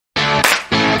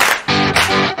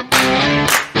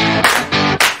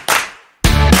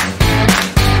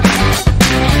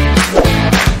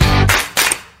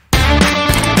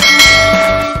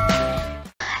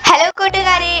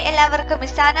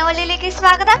ഹിസാനോലിലേക്ക്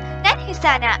സ്വാഗതം. ഞാൻ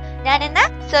ഹിസാന. ഞാൻ ഇന്ന്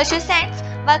social science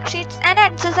worksheets and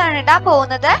answers ആണ് ഇടാൻ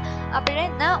പോകുന്നത്. അപ്പോഴേ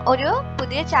ഇന്ന് ഒരു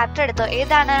പുതിയ ചാപ്റ്റർ എടുത്തു.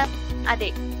 ഏതാണ്? അതെ,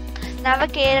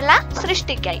 നവകേരള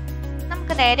സൃഷ്ടിക്കായി.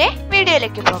 നമുക്ക് നേരെ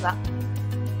വീഡിയോയിലേക്ക് പോകാം.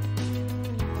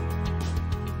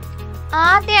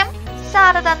 ആദ്യം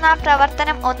സാറ് തന്ന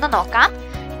പ്രവർത്തനം ഒന്ന് നോക്കാം.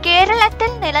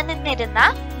 കേരളത്തിൽ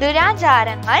നിലനിന്നിരുന്ന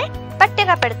ദുരാചാരങ്ങൾ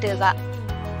പട്ടികപ്പെടുത്തുക.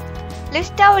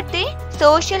 List out the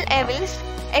social evils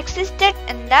existed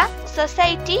in the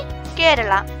society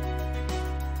Kerala.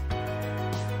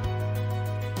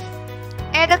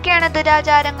 ഏതൊക്കെയാണ്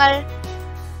ദുരാചാരങ്ങൾ?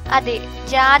 അതെ,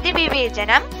 ജാതി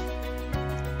വിവേചനം,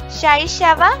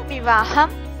 ശൈശവ വിവാഹം,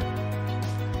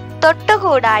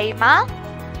 തൊട്ടുകൂടായ്മ,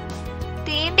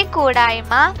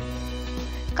 തീണ്ടിക്കൂടായ്മ,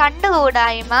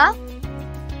 കണ്ടുകൂടായ്മ,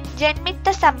 ജന്മിത്ത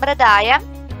സമ്പ്രദായം,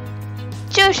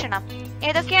 ചൂഷണം.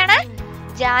 ഏതൊക്കെയാണ്?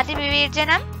 ജാതി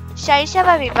വിവേചനം, ശൈശവ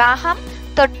വിവാഹം,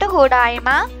 തൊട്ടുകൂടായ്മ,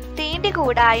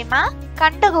 തീണ്ടിക്കൂടായ്മ,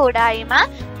 കണ്ടുകൂടായ്മ,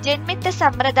 ജന്മിത്ത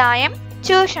സമ്പ്രദായം,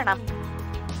 ചൂഷണം.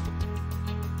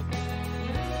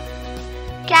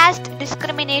 Caste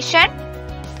discrimination,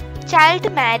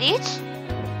 child marriage,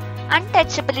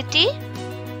 untouchability,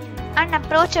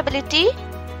 അൺഅപ്രോച്ചബിലിറ്റി,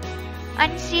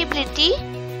 അൺസീബിലിറ്റി,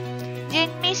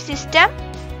 ജന്മി സിസ്റ്റം,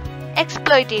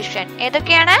 എക്സ്പ്ലോയിറ്റേഷൻ.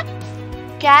 ഏതൊക്കെയാണ്?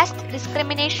 Caste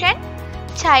discrimination,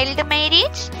 child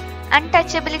marriage,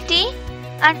 untouchability,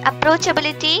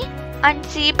 അൺഅപ്രോച്ചബിലിറ്റി,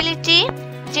 അൺസീബിലിറ്റി,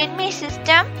 ജന്മി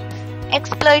സിസ്റ്റം,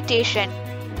 എക്സ്പ്ലോയിറ്റേഷൻ.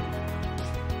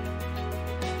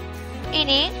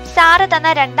 ഇനി സാറ്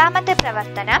തന്ന രണ്ടാമത്തെ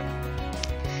പ്രവർത്തനം,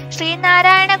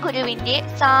 ശ്രീനാരായണ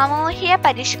ഗുരുവിന്റെ സാമൂഹ്യ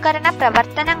പരിഷ്കരണ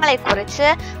പ്രവർത്തനങ്ങളെ കുറിച്ച്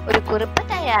ഒരു കുറിപ്പ്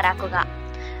തയ്യാറാക്കുക.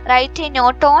 Write a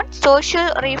not on social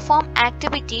reform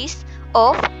activities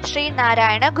of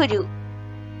Sreenarayana ഗുരു.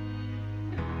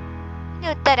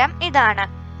 ഉത്തരം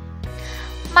ഇതാണ്.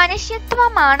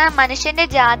 മനുഷ്യത്വമാണ് മനുഷ്യന്റെ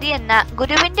ജാതി എന്ന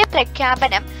ഗുരുവിന്റെ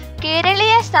പ്രഖ്യാപനം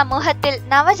കേരളീയ സമൂഹത്തിൽ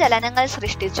നവചലനങ്ങൾ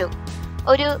സൃഷ്ടിച്ചു.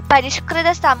 ഒരു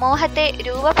പരിഷ്കൃത സമൂഹത്തെ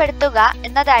രൂപപ്പെടുത്തുക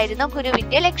എന്നതായിരുന്നു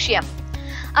ഗുരുവിന്റെ ലക്ഷ്യം.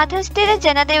 അധസ്ഥിത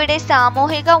ജനതയുടെ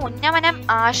സാമൂഹിക ഉന്നമനം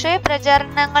ആശയ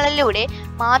പ്രചരണങ്ങളിലൂടെ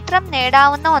മാത്രം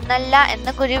നേടാവുന്ന ഒന്നല്ല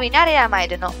എന്ന് ഗുരുവിന്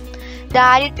അറിയാമായിരുന്നു.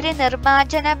 ദാരിദ്ര്യ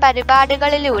നിർമ്മാർജ്ജന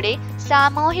പരിപാടികളിലൂടെ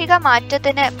സാമൂഹിക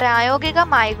മാറ്റത്തിന്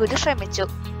പ്രായോഗികമായി ഗുരു ശ്രമിച്ചു.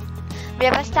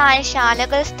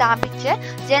 വ്യവസായശാലകൾ സ്ഥാപിച്ച്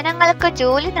ജനങ്ങൾക്ക്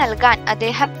ജോലി നൽകാൻ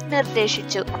അദ്ദേഹം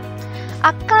നിർദ്ദേശിച്ചു.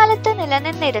 അക്കാലത്ത്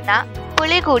നിലനിന്നിരുന്ന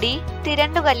പുളികുടി,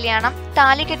 തിരണ്ടു കല്യാണം,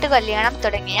 താലികെട്ടു കല്യാണം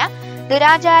തുടങ്ങിയ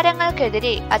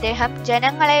ദുരാചാരങ്ങൾക്കെതിരെ അദ്ദേഹം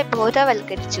ജനങ്ങളെ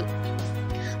ബോധവൽക്കരിച്ചു.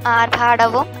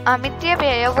 ആർഭാടവും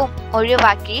അമിതവ്യയവും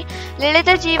ഒഴിവാക്കി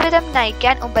ലളിത ജീവിതം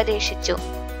നയിക്കാൻ ഉപദേശിച്ചു.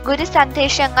 ഗുരു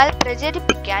സന്ദേശങ്ങൾ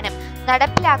പ്രചരിപ്പിക്കാനും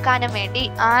നടപ്പിലാക്കാനും വേണ്ടി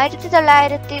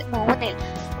 1903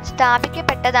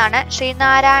 സ്ഥാപിക്കപ്പെട്ടതാണ്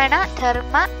ശ്രീനാരായണ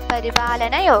ധർമ്മ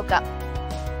പരിപാലന യോഗം.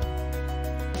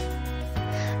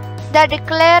 The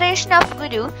declaration of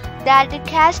Guru that the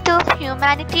caste of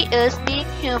humanity is being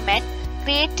human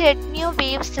created new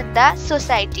waves in the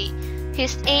society.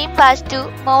 His aim was to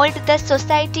mold the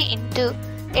society into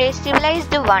a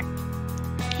civilized one.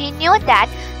 He knew that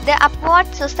the upward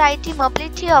society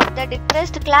mobility of the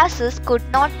depressed classes could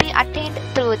not be attained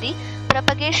through the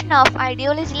propagation of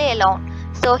ideology alone.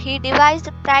 So he devised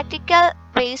practical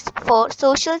ways for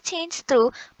social change through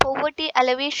poverty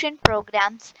alleviation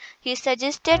programs. He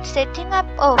suggested setting up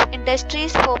of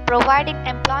industries for providing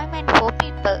employment for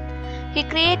people. He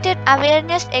created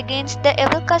awareness against the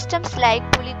evil customs like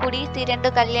Pulikudi,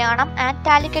 Thirendu Kalyanam and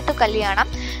Talikettu Kalyanam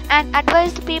and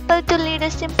advised people to lead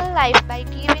a simple life by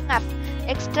giving up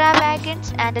extravagance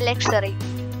and luxury.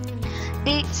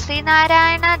 The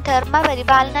Srinarayana Dharma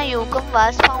Paripalana Yogam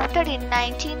was founded in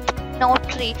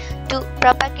 1903 to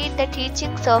propagate the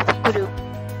teachings of Guru.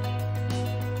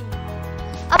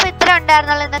 അപ്പോൾ ഇത്ര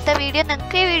ഉണ്ടായിരുന്നുള്ള ഇന്നത്തെ video.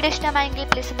 നിങ്ങൾക്ക് ഈ video ഇഷ്ടമായെങ്കിൽ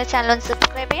please എൻ്റെ channel ഒന്ന്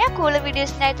subscribe ചെയ്യുക. കൂടുതൽ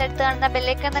വീഡിയോസിനായിട്ട് അടുത്ത് കാണുന്ന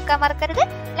ബെല്ലൈക്കൺ നിൽക്കാൻ മറക്കരുത്.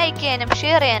 ലൈക്ക് ചെയ്യാനും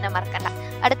ഷെയർ ചെയ്യാനും മറക്കണ്ട.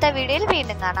 അടുത്ത വീഡിയോയിൽ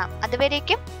വീണ്ടും കാണാം.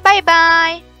 അതുവരേക്കും ബൈ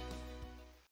ബൈ.